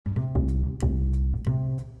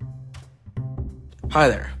Hi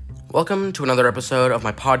there. Welcome to another episode of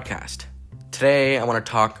my podcast. Today, I want to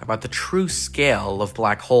talk about the true scale of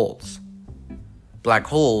black holes. Black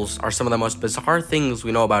holes are some of the most bizarre things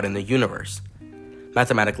we know about in the universe.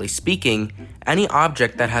 Mathematically speaking, any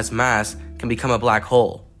object that has mass can become a black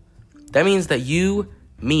hole. That means that you,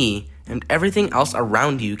 me, and everything else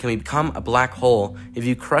around you can become a black hole if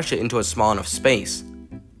you crush it into a small enough space.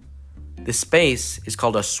 This space is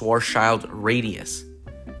called a Schwarzschild radius.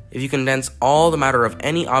 If you condense all the matter of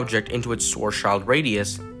any object into its Schwarzschild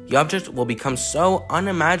radius, the object will become so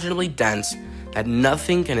unimaginably dense that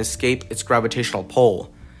nothing can escape its gravitational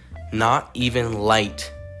pull, not even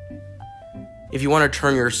light. If you want to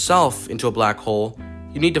turn yourself into a black hole,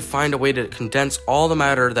 you need to find a way to condense all the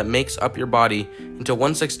matter that makes up your body into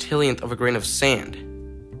 1/60th of a grain of sand.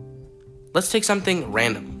 Let's take something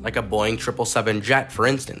random, like a Boeing 777 jet, for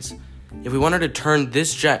instance. If we wanted to turn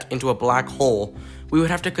this jet into a black hole, we would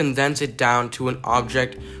have to condense it down to an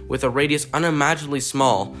object with a radius unimaginably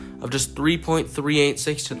small of just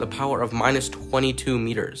 3.386 to the power of minus 22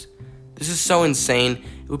 meters. This is so insane,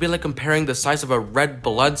 it would be like comparing the size of a red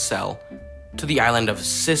blood cell to the island of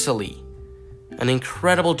Sicily. An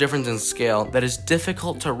incredible difference in scale that is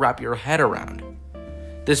difficult to wrap your head around.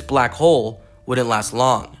 This black hole wouldn't last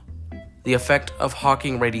long. The effect of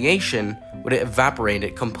Hawking radiation would evaporate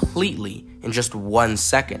it completely in just 1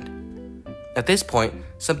 second. At this point,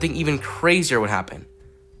 something even crazier would happen.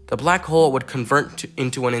 The black hole would convert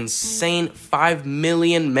into an insane 5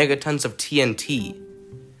 million megatons of TNT.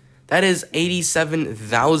 That is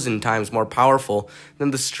 87,000 times more powerful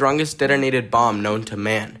than the strongest detonated bomb known to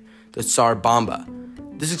man, the Tsar Bomba.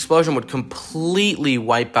 This explosion would completely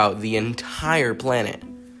wipe out the entire planet.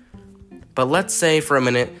 But let's say for a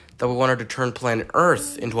minute that we wanted to turn planet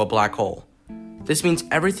Earth into a black hole. This means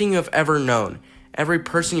everything you have ever known, every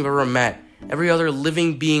person you've ever met, every other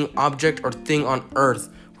living being, object, or thing on Earth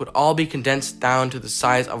would all be condensed down to the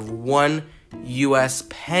size of 1 US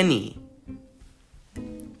penny.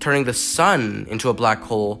 Turning the sun into a black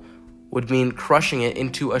hole would mean crushing it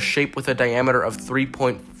into a shape with a diameter of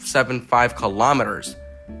 3.75 kilometers.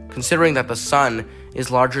 Considering that the sun is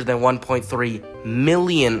larger than 1.3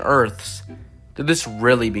 million Earths, this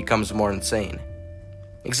really becomes more insane.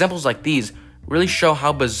 Examples like these really show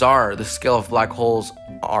how bizarre the scale of black holes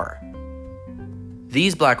are.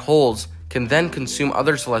 These black holes can then consume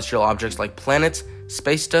other celestial objects like planets,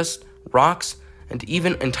 space dust, rocks, and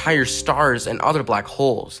even entire stars and other black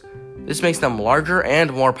holes. This makes them larger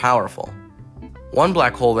and more powerful. One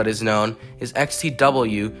black hole that is known is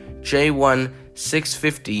XTW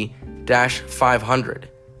J1650-500.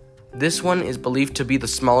 This one is believed to be the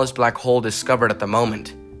smallest black hole discovered at the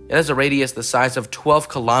moment. It has a radius the size of 12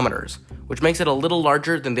 kilometers, which makes it a little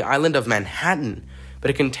larger than the island of Manhattan, but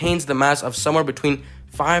it contains the mass of somewhere between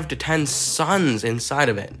 5 to 10 suns inside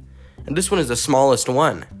of it. And this one is the smallest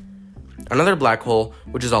one. Another black hole,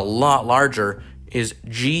 which is a lot larger, is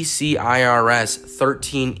GCIRS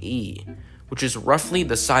 13e, which is roughly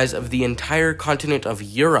the size of the entire continent of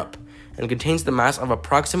Europe and contains the mass of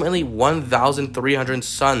approximately 1,300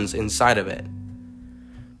 suns inside of it.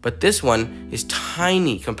 But this one is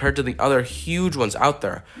tiny compared to the other huge ones out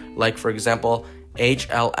there, like for example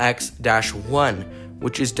HLX-1,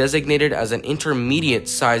 which is designated as an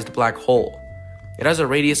intermediate-sized black hole. It has a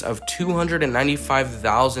radius of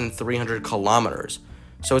 295,300 kilometers,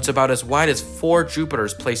 so it's about as wide as 4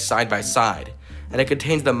 Jupiters placed side by side, and it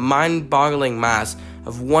contains the mind-boggling mass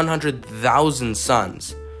of 100,000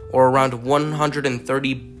 suns, or around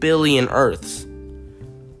 130 billion Earths.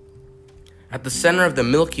 At the center of the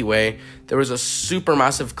Milky Way, there is a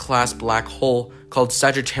supermassive class black hole called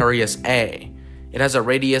Sagittarius A. It has a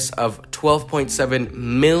radius of 12.7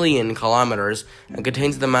 million kilometers and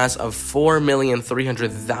contains the mass of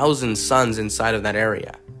 4,300,000 suns inside of that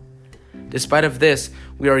area. Despite of this,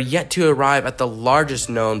 we are yet to arrive at the largest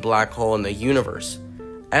known black hole in the universe,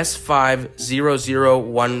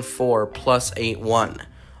 S50014+81,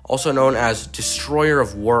 also known as Destroyer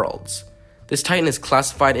of Worlds. This titan is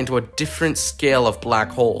classified into a different scale of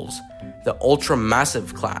black holes, the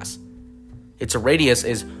ultramassive class. Its radius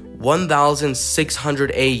is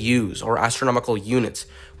 1,600 AUs, or astronomical units,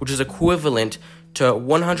 which is equivalent to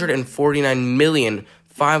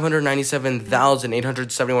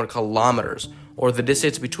 149,597,871 kilometers, or the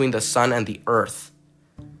distance between the sun and the Earth.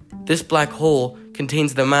 This black hole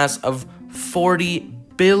contains the mass of 40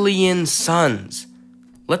 billion suns.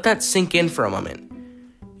 Let that sink in for a moment.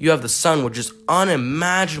 You have the sun, which is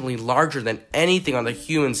unimaginably larger than anything on the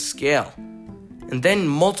human scale, and then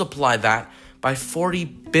multiply that by 40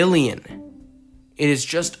 billion. It is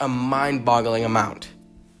just a mind-boggling amount.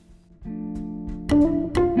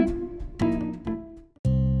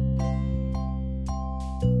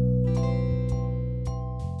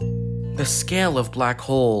 The scale of black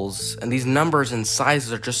holes and these numbers and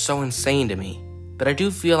sizes are just so insane to me that I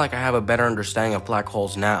do feel like I have a better understanding of black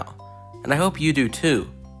holes now, and I hope you do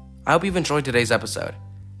too. I hope you've enjoyed today's episode.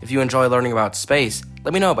 If you enjoy learning about space,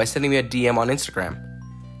 let me know by sending me a DM on Instagram.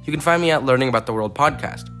 You can find me at Learning About the World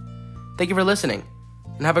podcast. Thank you for listening,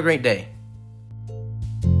 and have a great day.